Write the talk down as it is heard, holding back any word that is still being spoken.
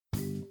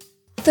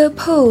The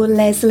Paul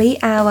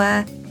Leslie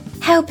Hour,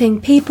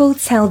 helping people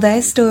tell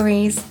their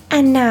stories.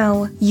 And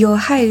now, your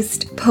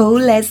host, Paul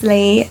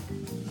Leslie.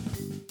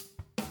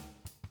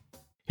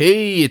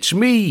 Hey, it's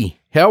me.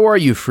 How are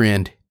you,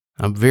 friend?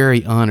 I'm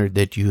very honored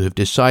that you have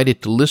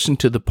decided to listen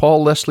to the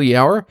Paul Leslie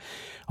Hour.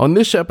 On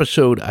this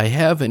episode, I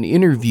have an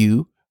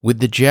interview with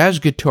the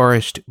jazz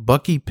guitarist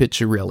Bucky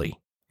Pizzarelli.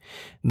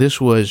 This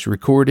was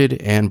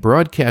recorded and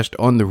broadcast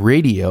on the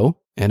radio,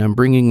 and I'm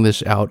bringing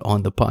this out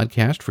on the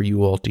podcast for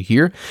you all to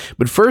hear.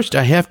 But first,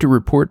 I have to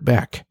report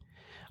back.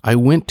 I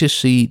went to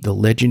see the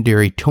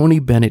legendary Tony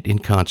Bennett in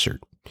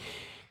concert.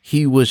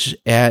 He was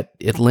at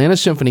Atlanta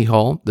Symphony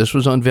Hall. This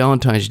was on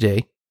Valentine's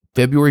Day,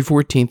 February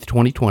 14th,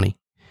 2020.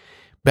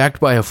 Backed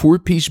by a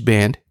four-piece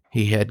band.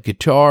 He had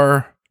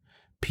guitar,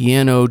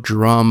 piano,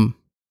 drum,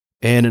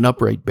 and an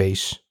upright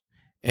bass.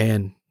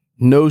 And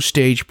no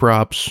stage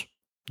props.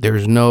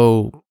 There's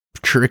no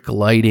trick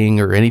lighting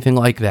or anything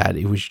like that.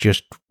 It was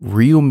just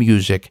real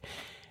music.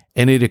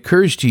 And it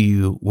occurs to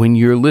you when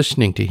you're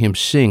listening to him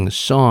sing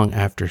song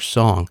after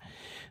song,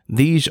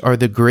 these are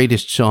the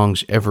greatest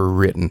songs ever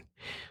written.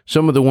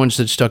 Some of the ones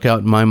that stuck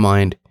out in my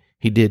mind,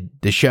 he did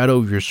The Shadow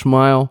of Your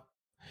Smile.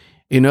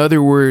 In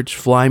other words,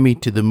 Fly Me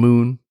to the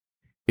Moon.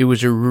 It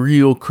was a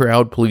real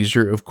crowd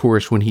pleaser, of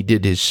course, when he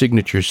did his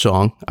signature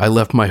song, I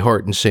Left My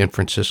Heart in San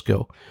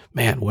Francisco.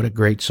 Man, what a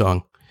great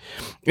song.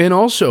 And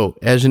also,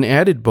 as an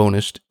added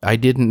bonus, I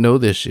didn't know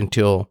this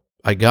until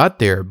I got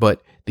there,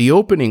 but the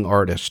opening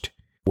artist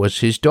was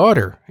his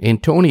daughter,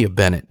 Antonia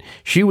Bennett.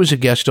 She was a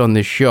guest on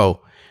this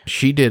show.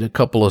 She did a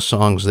couple of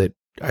songs that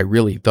I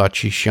really thought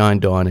she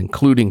shined on,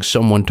 including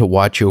Someone to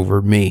Watch Over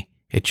Me.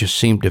 It just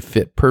seemed to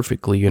fit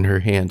perfectly in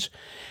her hands.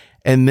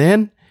 And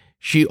then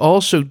she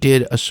also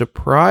did a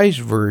surprise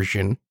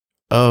version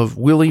of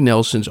Willie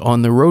Nelson's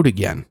On the Road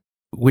Again,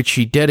 which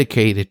she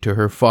dedicated to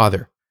her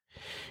father.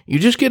 You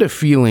just get a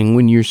feeling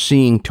when you're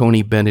seeing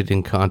Tony Bennett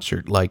in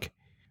concert, like,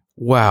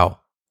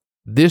 wow,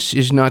 this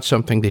is not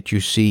something that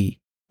you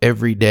see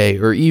every day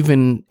or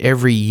even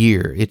every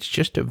year. It's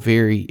just a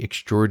very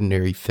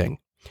extraordinary thing.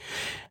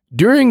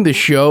 During the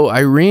show,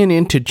 I ran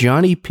into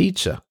Johnny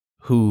Pizza,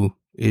 who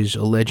is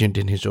a legend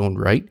in his own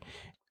right,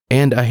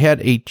 and I had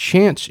a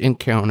chance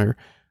encounter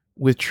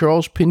with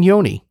Charles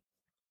Pignoni.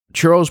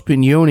 Charles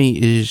Pignoni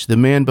is the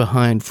man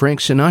behind Frank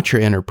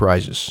Sinatra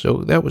Enterprises, so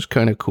that was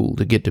kind of cool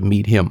to get to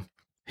meet him.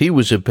 He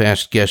was a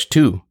past guest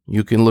too.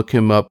 You can look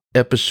him up,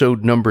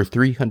 episode number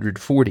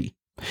 340.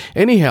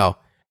 Anyhow,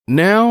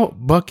 now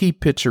Bucky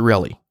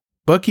Pizzarelli.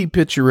 Bucky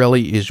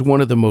Pizzarelli is one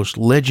of the most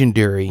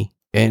legendary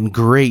and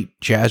great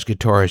jazz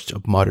guitarists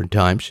of modern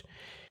times.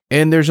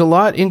 And there's a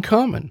lot in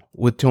common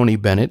with Tony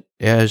Bennett,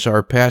 as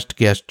our past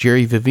guest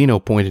Jerry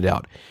Vivino pointed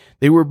out.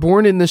 They were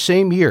born in the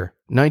same year,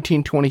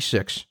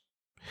 1926.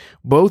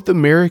 Both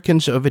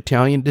Americans of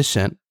Italian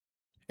descent,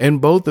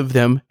 and both of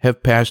them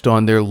have passed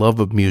on their love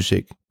of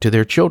music to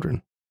their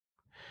children.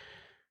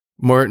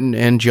 Martin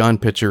and John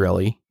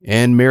Pizzarelli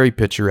and Mary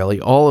Pizzarelli,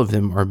 all of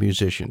them are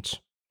musicians.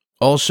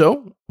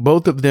 Also,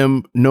 both of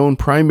them known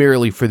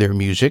primarily for their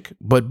music,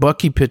 but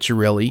Bucky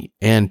Pizzarelli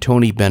and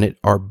Tony Bennett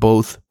are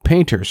both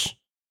painters.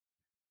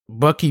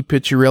 Bucky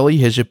Pizzarelli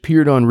has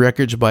appeared on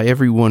records by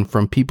everyone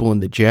from people in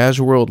the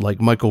jazz world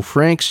like Michael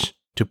Franks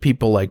to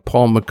people like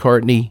Paul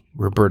McCartney,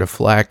 Roberta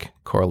Flack,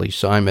 Carly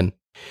Simon.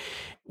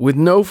 With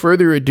no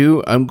further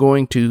ado, I'm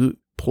going to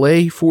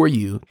play for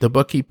you the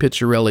Bucky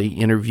Pizzarelli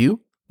interview.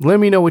 Let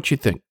me know what you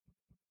think.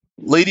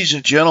 Ladies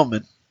and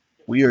gentlemen,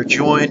 we are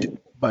joined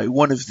by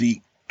one of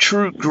the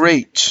true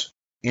greats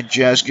in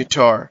jazz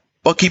guitar,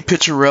 Bucky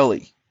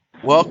Pizzarelli.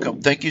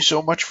 Welcome. Thank you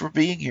so much for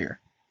being here.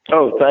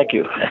 Oh, thank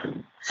you.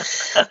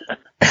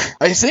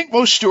 I think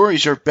most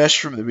stories are best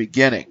from the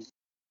beginning.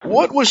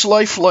 What was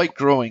life like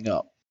growing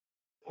up?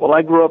 Well,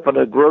 I grew up in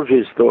a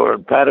grocery store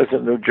in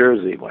Paterson, New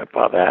Jersey. My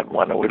father had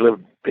one, and we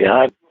lived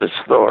behind the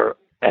store.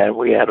 And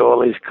we had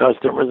all these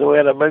customers, and we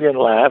had a million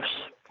laughs.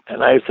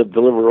 And I used to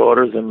deliver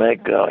orders and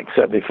make like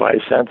 75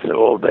 cents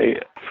all day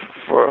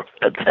for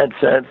 10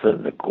 cents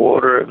and a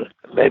quarter, and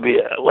maybe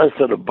less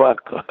than $1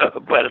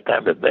 by the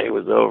time the day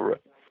was over.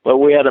 But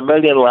we had a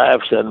million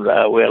laughs, and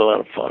we had a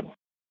lot of fun.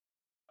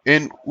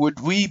 And would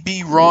we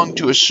be wrong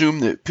to assume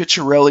that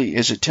Pizzarelli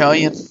is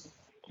Italian?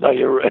 No,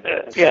 you're right.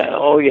 Yeah,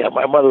 oh yeah,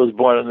 my mother was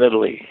born in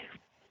Italy.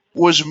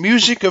 Was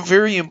music a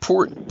very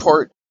important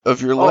part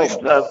of your life?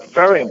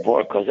 Very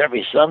important, because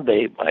every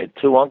Sunday my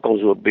two uncles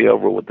would be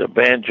over with their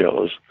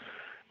banjos,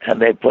 and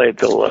they played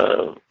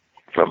till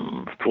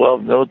from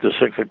 12 noon to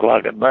 6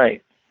 o'clock at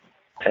night.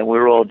 And we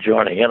were all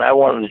joining, and I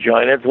wanted to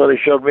join in, so they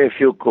showed me a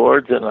few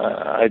chords, and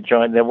I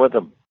joined in with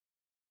them.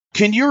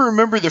 Can you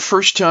remember the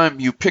first time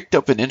you picked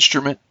up an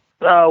instrument?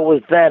 No, it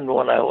was then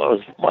when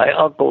my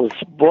uncles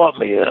bought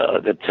me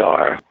a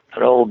guitar,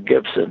 an old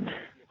Gibson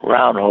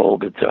round hole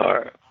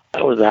guitar.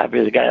 I was the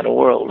happiest guy in the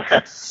world.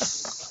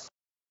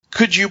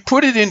 Could you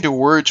put it into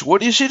words?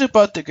 What is it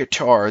about the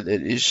guitar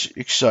that is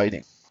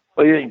exciting?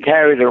 Well, you can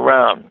carry it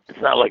around.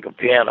 It's not like a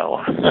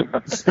piano.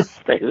 It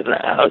stays in the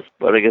house.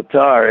 But a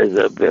guitar is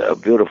a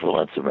beautiful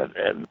instrument,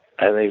 and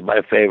I think it's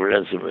my favorite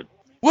instrument.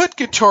 What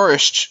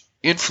guitarists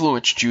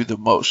influenced you the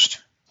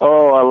most?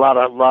 Oh, a lot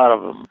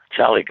of them.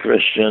 Charlie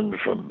Christian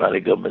from Benny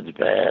Goodman's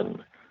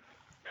band,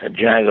 and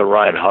Django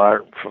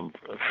Reinhardt from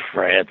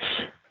France,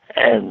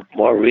 and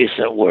more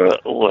recent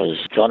was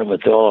Tony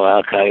Bennett,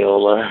 Al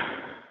Caiola,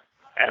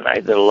 and I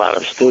did a lot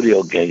of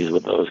studio gigs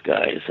with those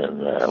guys, and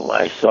when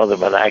I saw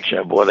them in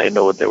action, boy, they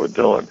knew what they were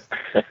doing.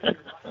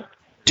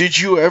 Did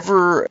you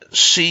ever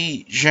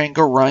see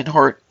Django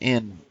Reinhardt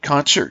in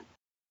concert?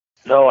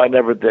 No, I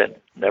never did.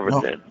 Never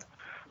did.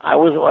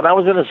 When I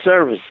was in the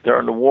service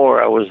during the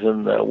war. I was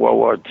in World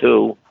War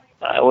II.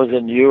 I was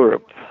in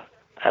Europe,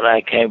 and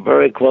I came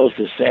very close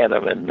to seeing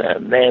them in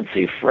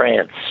Nancy,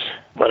 France,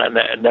 but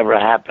it never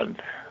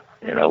happened.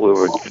 We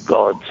were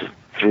going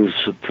through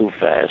too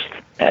fast,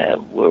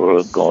 and we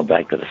were going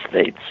back to the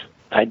States.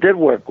 I did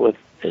work with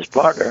his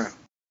partner,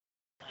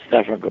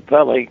 Stefan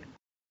Grappelli.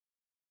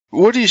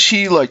 What is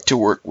he like to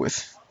work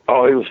with?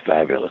 Oh, he was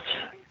fabulous.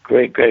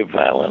 Great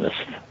violinist.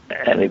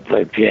 And he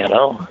played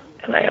piano,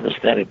 and I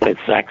understand he played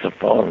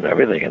saxophone and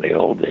everything in the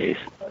old days.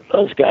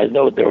 Those guys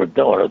knew what they were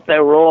doing. They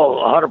were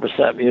all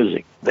 100%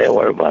 music. They didn't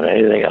worry about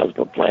anything else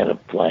but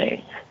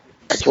playing.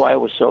 That's why it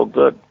was so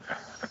good.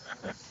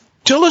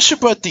 Tell us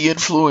about the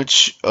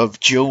influence of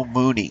Joe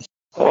Mooney.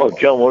 Oh,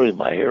 Joe Mooney's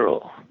my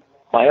hero.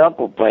 My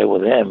uncle played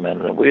with him,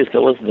 and we used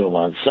to listen to him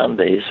on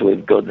Sundays.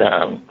 We'd go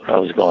down, when I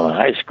was going to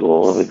high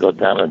school, we'd go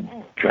down and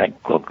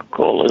drink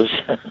Coca-Colas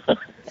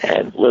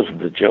and listen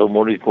to Joe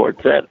Mooney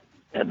Quartet.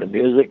 And the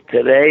music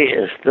today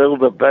is still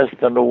the best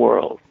in the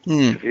world.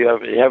 If you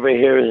ever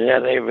hear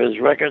any of his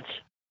records?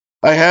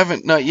 I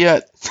haven't, not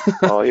yet.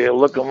 Oh, yeah,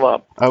 look them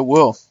up. I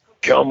will.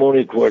 Joe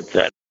Mooney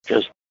Quartet.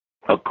 Just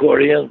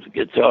accordion,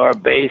 guitar,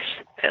 bass,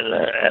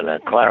 and a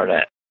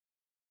clarinet.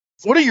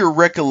 What are your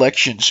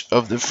recollections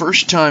of the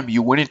first time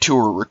you went into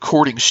a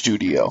recording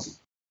studio?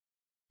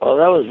 Well,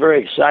 that was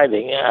very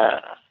exciting. I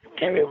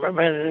can't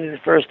remember the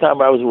first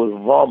time I was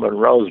with Vol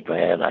Monroe's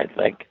band, I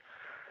think.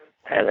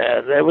 And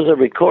there was a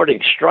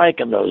recording strike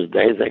in those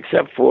days,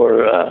 except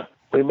for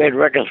we made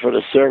records for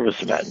the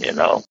servicemen,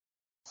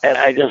 And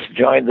I just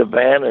joined the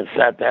band and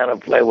sat down and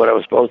played what I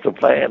was supposed to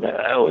play, and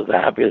I was the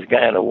happiest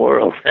guy in the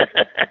world,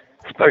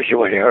 especially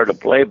when you heard a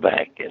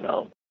playback,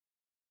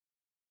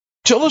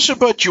 Tell us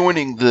about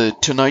joining the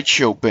Tonight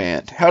Show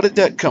band. How did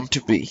that come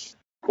to be?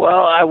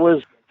 Well, I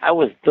was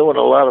doing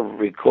a lot of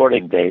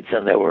recording dates,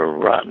 and they were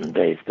rotten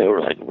dates. They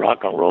were like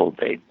rock and roll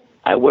dates.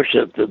 I wished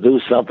to do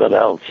something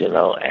else,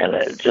 and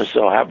it just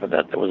so happened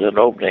that there was an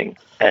opening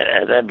at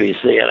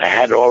NBC, and I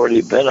had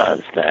already been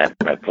on staff,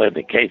 and I played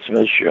the Kate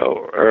Smith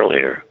show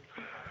earlier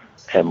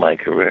in my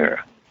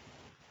career.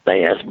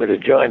 They asked me to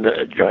join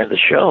the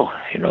show.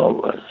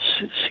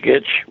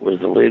 Skitch was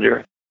the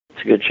leader,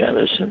 Skitch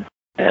Anderson,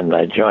 and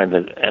I joined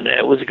it, and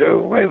it was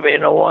great. You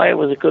know why? It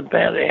was a good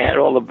band. They had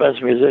all the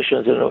best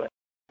musicians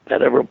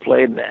that ever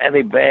played in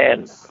any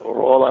band,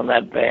 were all on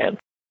that band.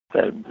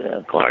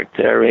 Clark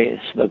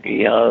Terry, Snooky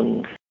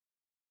Young,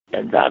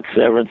 and Doc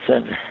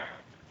Severinsen.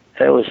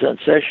 It was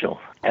sensational.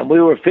 And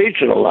we were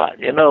featured a lot.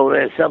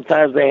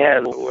 Sometimes they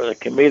had where the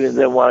comedians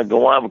didn't want to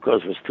go on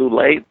because it was too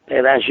late.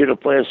 They'd ask you to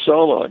play a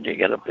solo, and you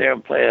get up there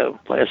and play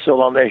a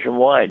solo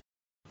nationwide.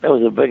 That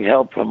was a big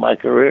help for my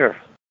career.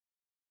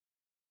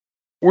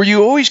 Were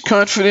you always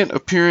confident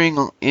appearing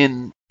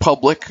in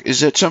public?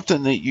 Is that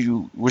something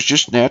that was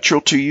just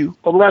natural to you?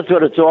 Well, that's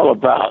what it's all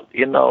about.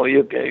 You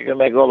can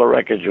make all the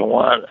records you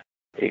want.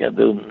 You can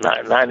do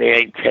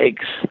 98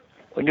 takes.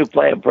 When you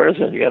play in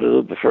person, you got to do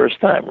it the first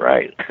time,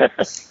 right?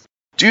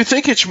 Do you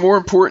think it's more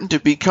important to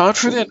be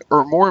confident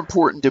or more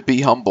important to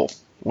be humble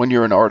when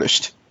you're an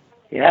artist?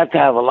 You have to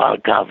have a lot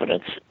of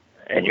confidence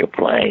in your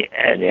playing,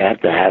 and you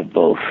have to have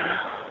both.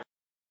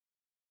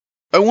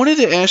 I wanted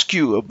to ask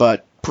you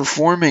about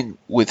performing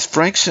with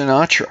Frank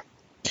Sinatra.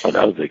 Oh,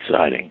 that was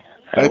exciting.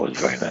 That was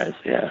very nice,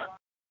 yeah.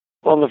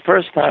 Well, the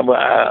first time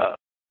I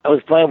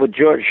was playing with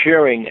George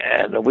Shearing,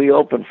 and we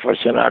opened for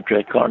Sinatra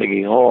at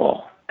Carnegie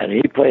Hall, and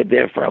he played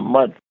there for a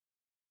month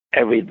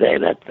every day.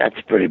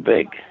 That's pretty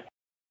big.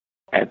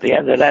 At the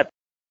end of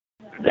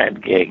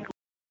that gig,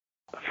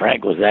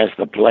 Frank was asked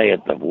to play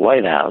at the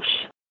White House,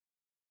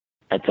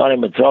 and Tony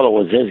Bennett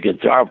was his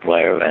guitar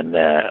player, and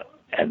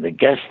the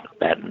guest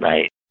that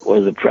night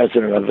was the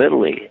president of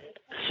Italy.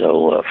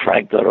 So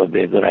Frank thought it would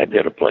be a good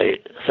idea to play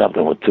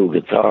something with two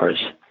guitars.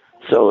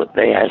 So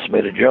they asked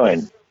me to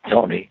join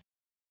Tony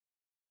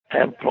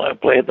and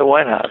play at the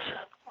White House.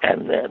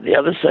 And the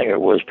other singer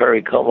was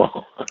Perry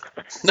Como.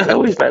 So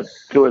we spent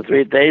 2 or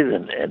 3 days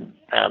and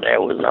down there.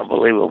 It was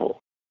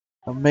unbelievable.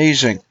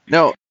 Amazing.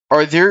 Now,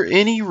 are there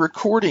any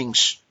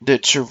recordings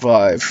that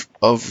survive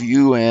of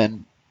you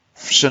and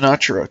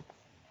Sinatra?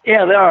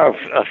 Yeah, there are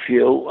a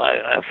few.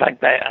 In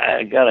fact,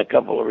 I got a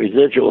couple of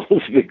residuals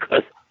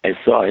because I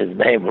saw his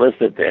name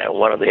listed there on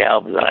one of the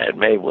albums I had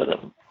made with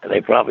him. And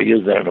they probably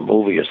used that in a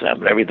movie or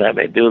something. Every time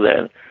they do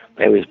that,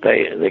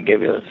 they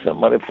give you some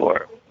money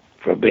for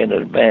being in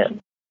the band.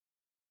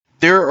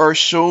 There are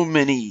so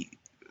many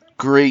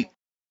great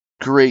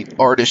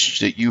artists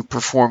that you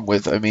perform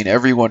with. I mean,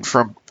 everyone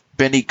from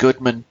Benny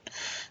Goodman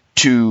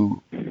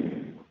to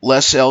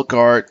Les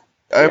Elgart,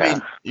 I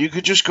mean, you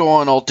could just go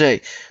on all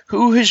day.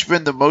 Who has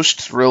been the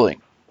most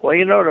thrilling? Well,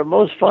 the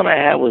most fun I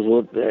had was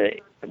with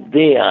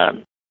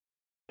Dion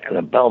and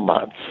the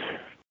Belmonts.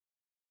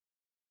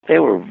 They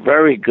were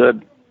very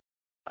good.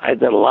 I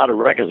did a lot of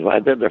records, but I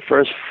did their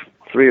first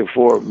 3 or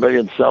 4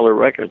 million-seller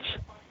records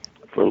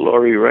for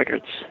Laurie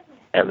Records.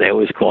 And they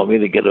always called me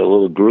to get a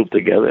little group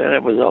together, and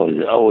it was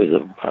always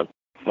about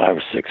 5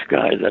 or 6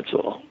 guys, that's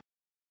all.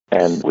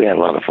 And we had a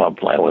lot of fun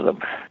playing with them.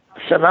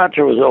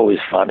 Sinatra was always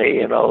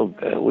funny,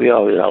 we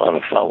always had a lot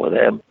of fun with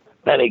him.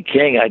 Benny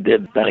King, I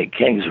did Benny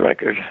King's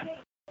record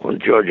with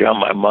George on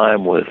My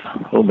Mind with,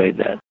 who made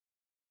that?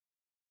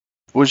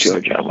 Was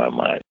George on My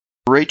Mind.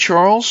 Ray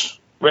Charles?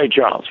 Ray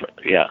Charles,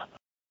 yeah.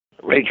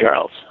 Ray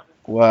Charles.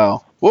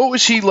 Wow. What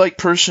was he like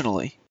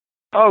personally?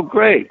 Oh,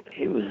 great.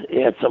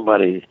 He had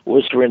somebody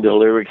whispering the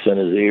lyrics in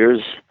his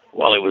ears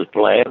while he was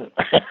playing.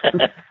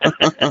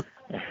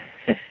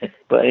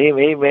 But he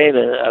made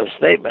a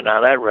statement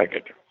on that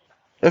record.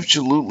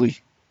 Absolutely.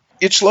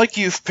 It's like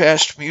you've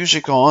passed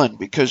music on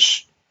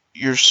because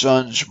your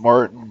sons,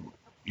 Martin,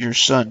 your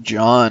son,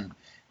 John.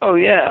 Oh,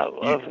 yeah,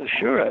 well, for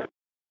sure.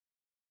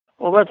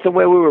 Well, that's the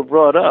way we were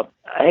brought up.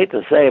 I hate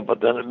to say it,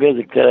 but the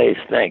music today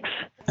stinks.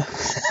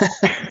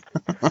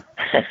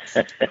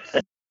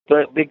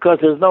 But because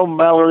there's no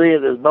melody,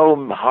 there's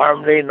no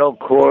harmony, no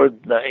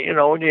chord.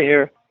 When you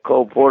hear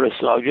Cole Porter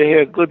songs, you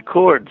hear good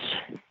chords,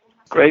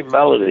 great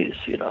melodies,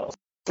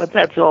 But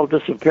that's all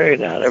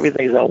disappearing now.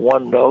 Everything's on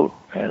one note,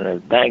 and a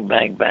bang,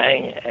 bang,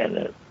 bang,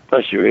 and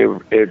plus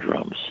your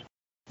eardrums.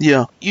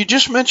 Yeah. You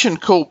just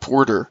mentioned Cole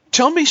Porter.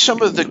 Tell me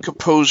some of the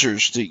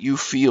composers that you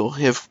feel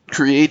have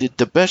created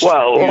the best music.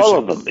 All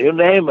of them. You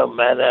name them,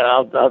 and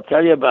I'll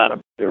tell you about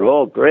them. They're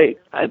all great.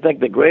 I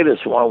think the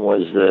greatest one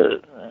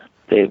was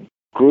Dave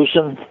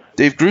Grusin.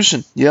 Dave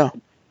Grusin, yeah.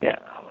 Yeah.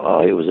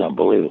 Oh, he was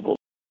unbelievable.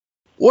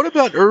 What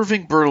about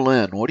Irving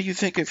Berlin? What do you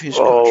think of his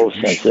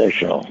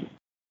contribution?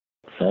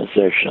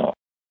 Sensational.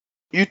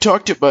 You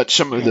talked about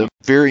some of the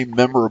very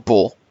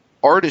memorable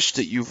artists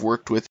that you've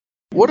worked with.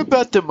 What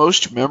about the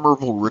most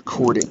memorable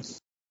recording?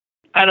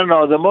 I don't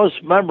know. The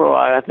most memorable,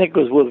 I think,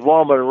 was with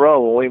Wall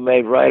Monroe when we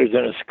made Riders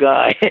in the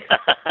Sky.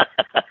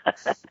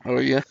 Oh,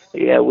 yeah?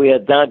 Yeah, we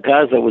had Don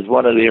Costa was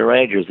one of the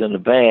arrangers in the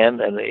band,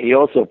 and he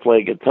also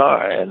played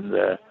guitar,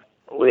 and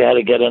we had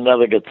to get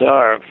another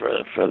guitar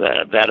for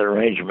that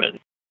arrangement.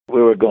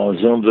 We were going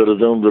zoom to the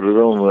zoom to the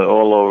zoom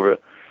all over,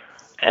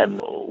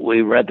 and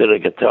we rented a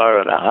guitar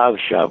at a house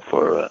shop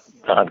for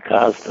Don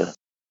Costa,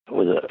 who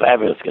was a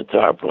fabulous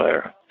guitar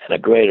player and a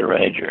great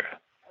arranger.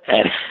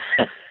 And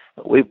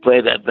we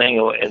played that thing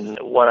in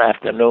one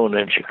afternoon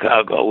in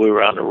Chicago. We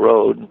were on the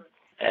road,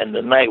 and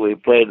the night we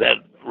played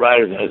that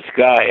Riders in the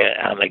Sky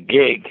on the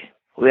gig,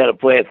 we had to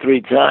play it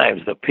 3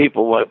 times. The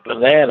people went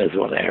bananas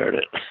when they heard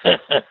it.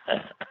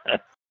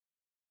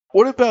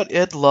 What about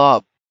Ed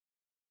Lobb?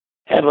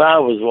 Ed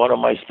Lobb was one of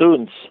my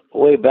students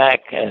way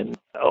back and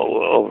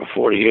over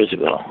 40 years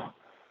ago.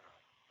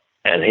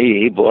 And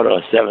he bought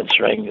a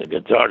 7-string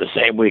guitar the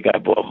same week I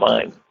bought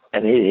mine.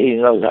 And he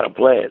knows how to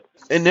play it.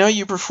 And now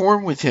you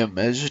perform with him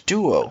as a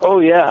duo. Oh,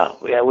 yeah.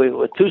 We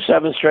with 2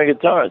 7-string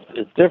guitars.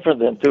 It's different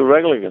than 2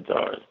 regular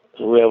guitars.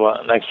 So we have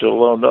an extra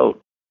low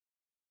note.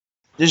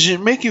 Does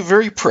it make you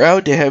very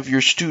proud to have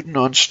your student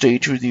on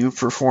stage with you,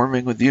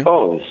 performing with you?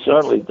 Oh, it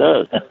certainly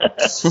does.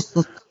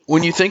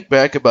 When you think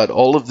back about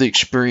all of the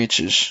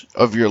experiences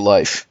of your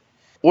life,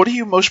 what are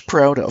you most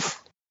proud of?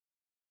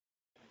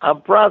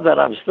 I'm proud that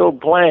I'm still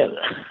playing.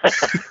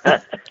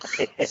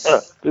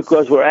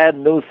 Because we're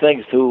adding new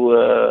things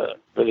to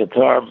the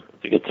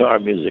guitar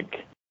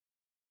music.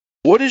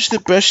 What is the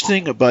best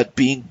thing about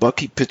being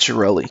Bucky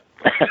Pizzarelli?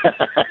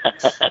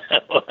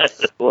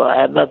 Well,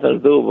 I had nothing to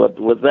do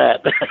with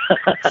that.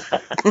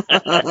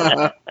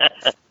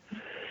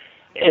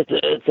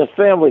 It's a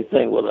family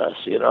thing with us,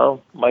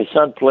 My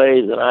son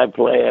plays and I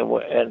play,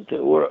 and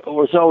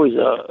it's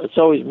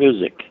always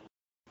music.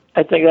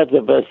 I think that's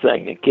the best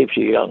thing. It keeps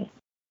you young.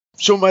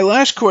 So my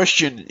last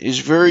question is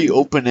very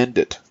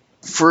open-ended.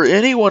 For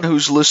anyone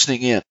who's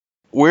listening in,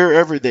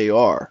 wherever they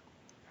are,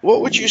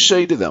 what would you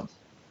say to them?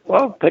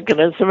 Well, pick an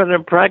instrument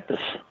and practice.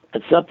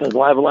 It's something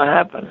liable to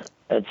happen.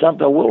 It's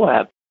something will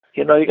happen.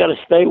 You got to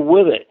stay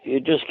with it. You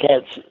just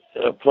can't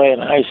play in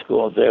high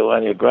school and say,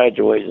 when you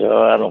graduate,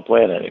 I don't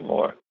play it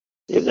anymore.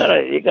 You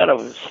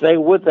gotta stay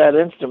with that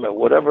instrument,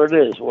 whatever it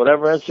is,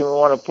 whatever instrument you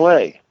want to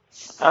play.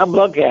 I'm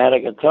lucky I had a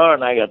guitar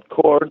and I got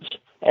chords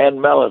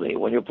and melody.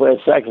 When you play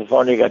a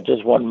saxophone, you got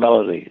just one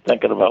melody,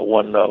 thinking about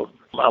one note.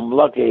 I'm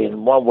lucky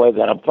in one way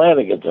that I'm playing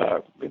the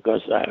guitar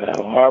because I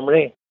have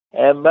harmony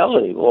and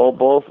melody, all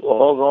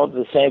going at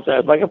the same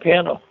time, like a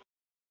piano.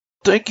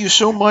 Thank you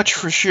so much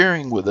for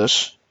sharing with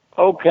us.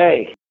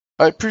 Okay.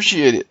 I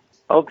appreciate it.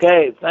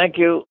 Okay, thank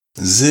you.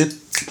 Zip,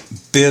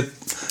 bip,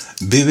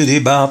 bibbidi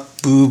bop,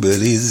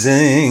 boobity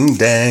zing,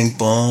 dang,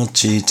 bon,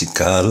 chichi,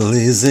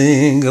 cuddly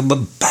zing,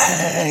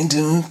 bang,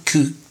 doom,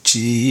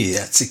 coochie,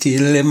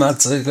 atsikili,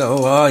 matsiko,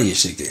 oh, you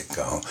should get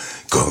gone,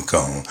 go,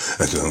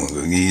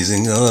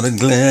 easing on the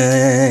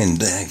glen,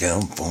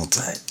 dang, bon,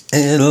 tight.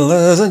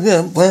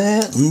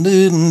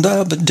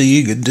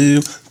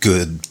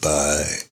 Goodbye.